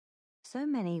So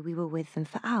many we were with them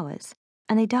for hours,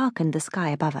 and they darkened the sky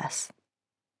above us.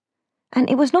 And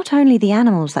it was not only the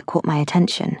animals that caught my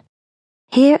attention.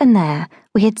 Here and there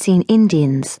we had seen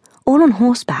Indians, all on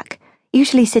horseback,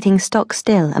 usually sitting stock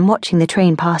still and watching the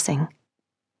train passing.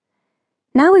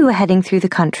 Now we were heading through the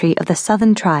country of the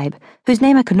southern tribe, whose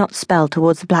name I could not spell,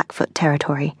 towards the Blackfoot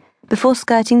territory, before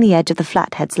skirting the edge of the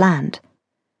Flatheads' land.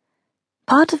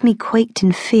 Part of me quaked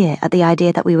in fear at the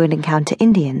idea that we would encounter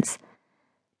Indians.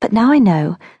 But now I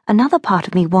know another part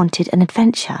of me wanted an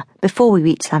adventure before we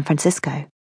reached San Francisco.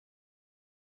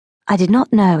 I did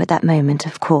not know at that moment,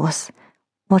 of course,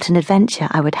 what an adventure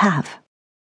I would have.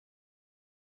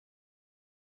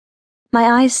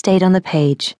 My eyes stayed on the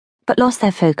page, but lost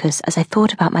their focus as I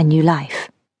thought about my new life.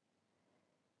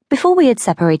 Before we had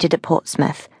separated at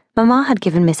Portsmouth, Mamma had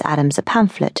given Miss Adams a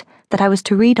pamphlet that I was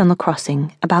to read on the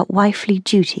crossing about wifely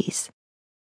duties.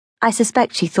 I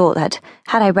suspect she thought that,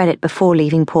 had I read it before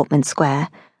leaving Portman Square,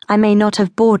 I may not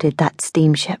have boarded that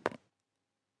steamship.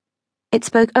 It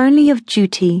spoke only of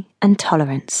duty and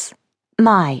tolerance.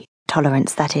 My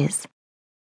tolerance, that is.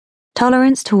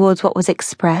 Tolerance towards what was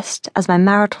expressed as my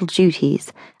marital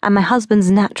duties and my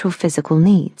husband's natural physical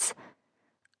needs.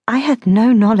 I had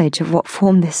no knowledge of what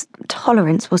form this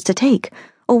tolerance was to take,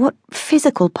 or what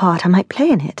physical part I might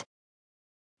play in it.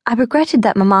 I regretted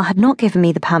that Mamma had not given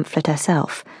me the pamphlet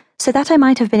herself, so that I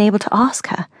might have been able to ask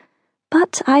her,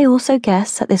 but I also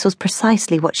guessed that this was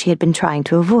precisely what she had been trying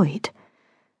to avoid.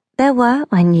 There were,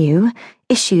 I knew,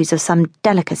 issues of some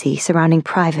delicacy surrounding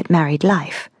private married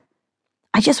life.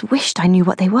 I just wished I knew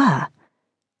what they were.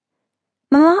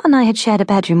 Mamma and I had shared a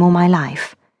bedroom all my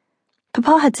life.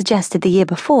 Papa had suggested the year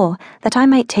before that I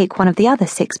might take one of the other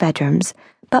 6 bedrooms,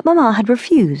 but Mamma had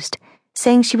refused,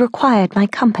 saying she required my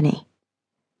company.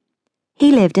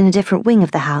 He lived in a different wing of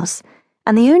the house,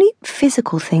 and the only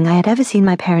physical thing I had ever seen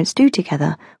my parents do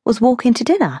together was walk into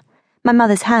dinner, my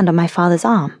mother's hand on my father's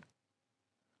arm.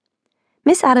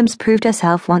 Miss Adams proved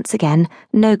herself once again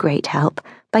no great help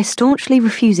by staunchly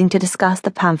refusing to discuss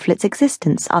the pamphlet's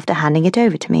existence after handing it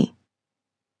over to me.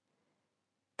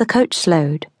 The coach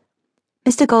slowed.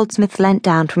 Mr. Goldsmith leant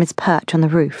down from his perch on the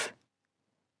roof.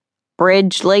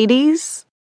 "Bridge, ladies?"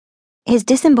 His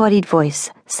disembodied voice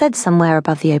said somewhere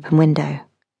above the open window.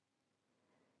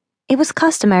 It was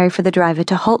customary for the driver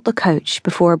to halt the coach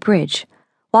before a bridge,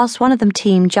 whilst one of the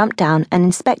team jumped down and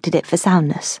inspected it for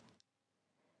soundness.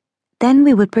 Then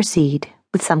we would proceed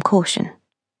with some caution.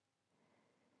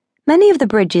 Many of the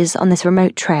bridges on this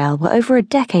remote trail were over a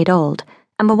decade old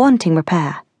and were wanting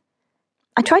repair.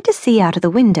 I tried to see out of the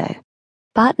window,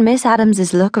 but Miss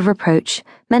Adams's look of reproach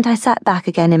meant I sat back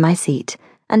again in my seat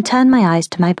and turned my eyes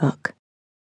to my book.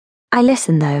 I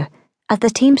listened, though, as the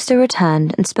teamster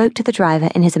returned and spoke to the driver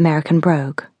in his American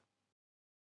brogue.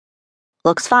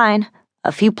 "Looks fine.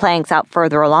 A few planks out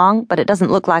further along, but it doesn't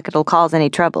look like it'll cause any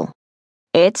trouble.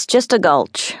 It's just a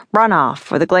gulch, runoff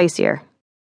for the glacier."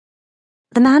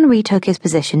 The man retook his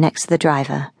position next to the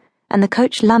driver, and the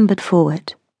coach lumbered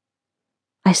forward.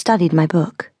 I studied my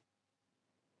book.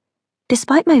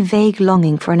 Despite my vague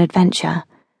longing for an adventure,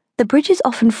 the bridges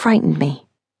often frightened me.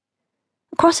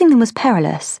 Crossing them was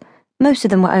perilous. Most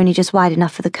of them were only just wide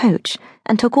enough for the coach,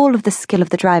 and took all of the skill of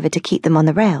the driver to keep them on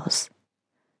the rails.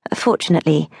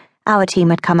 Fortunately, our team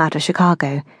had come out of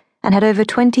Chicago, and had over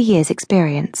 20 years'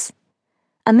 experience.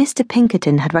 A Mr.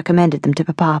 Pinkerton had recommended them to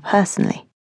Papa personally.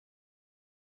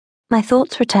 My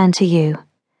thoughts returned to you,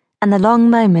 and the long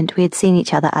moment we had seen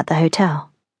each other at the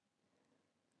hotel.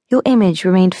 Your image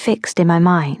remained fixed in my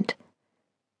mind.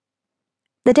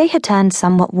 The day had turned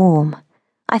somewhat warm.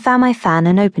 I found my fan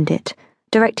and opened it,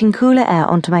 directing cooler air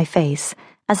onto my face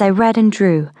as I read and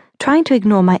drew, trying to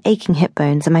ignore my aching hip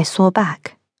bones and my sore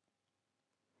back.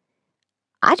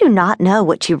 "I do not know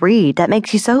what you read that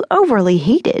makes you so overly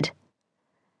heated,"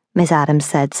 Miss Adams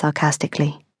said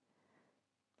sarcastically.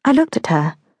 I looked at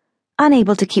her,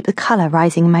 unable to keep the color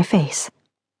rising in my face.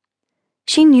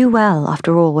 She knew well,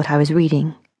 after all, what I was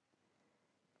reading.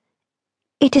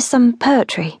 "It is some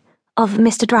poetry of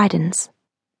Mr. Dryden's."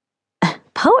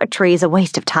 "Poetry is a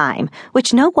waste of time,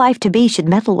 which no wife-to-be should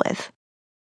meddle with."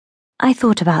 I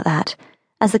thought about that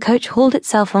as the coach hauled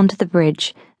itself onto the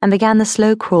bridge and began the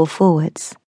slow crawl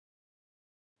forwards.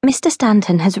 "Mr.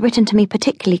 Stanton has written to me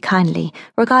particularly kindly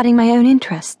regarding my own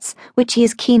interests, which he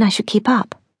is keen I should keep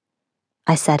up,"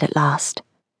 I said at last.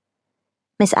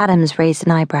 Miss Adams raised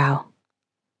an eyebrow.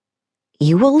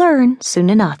 "You will learn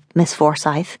soon enough, Miss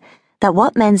Forsythe, that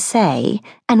what men say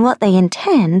and what they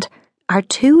intend are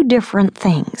 2 different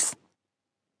things."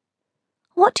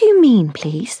 "What do you mean,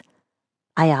 please?"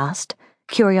 I asked,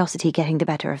 curiosity getting the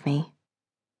better of me.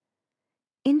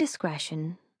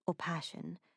 Indiscretion, or passion,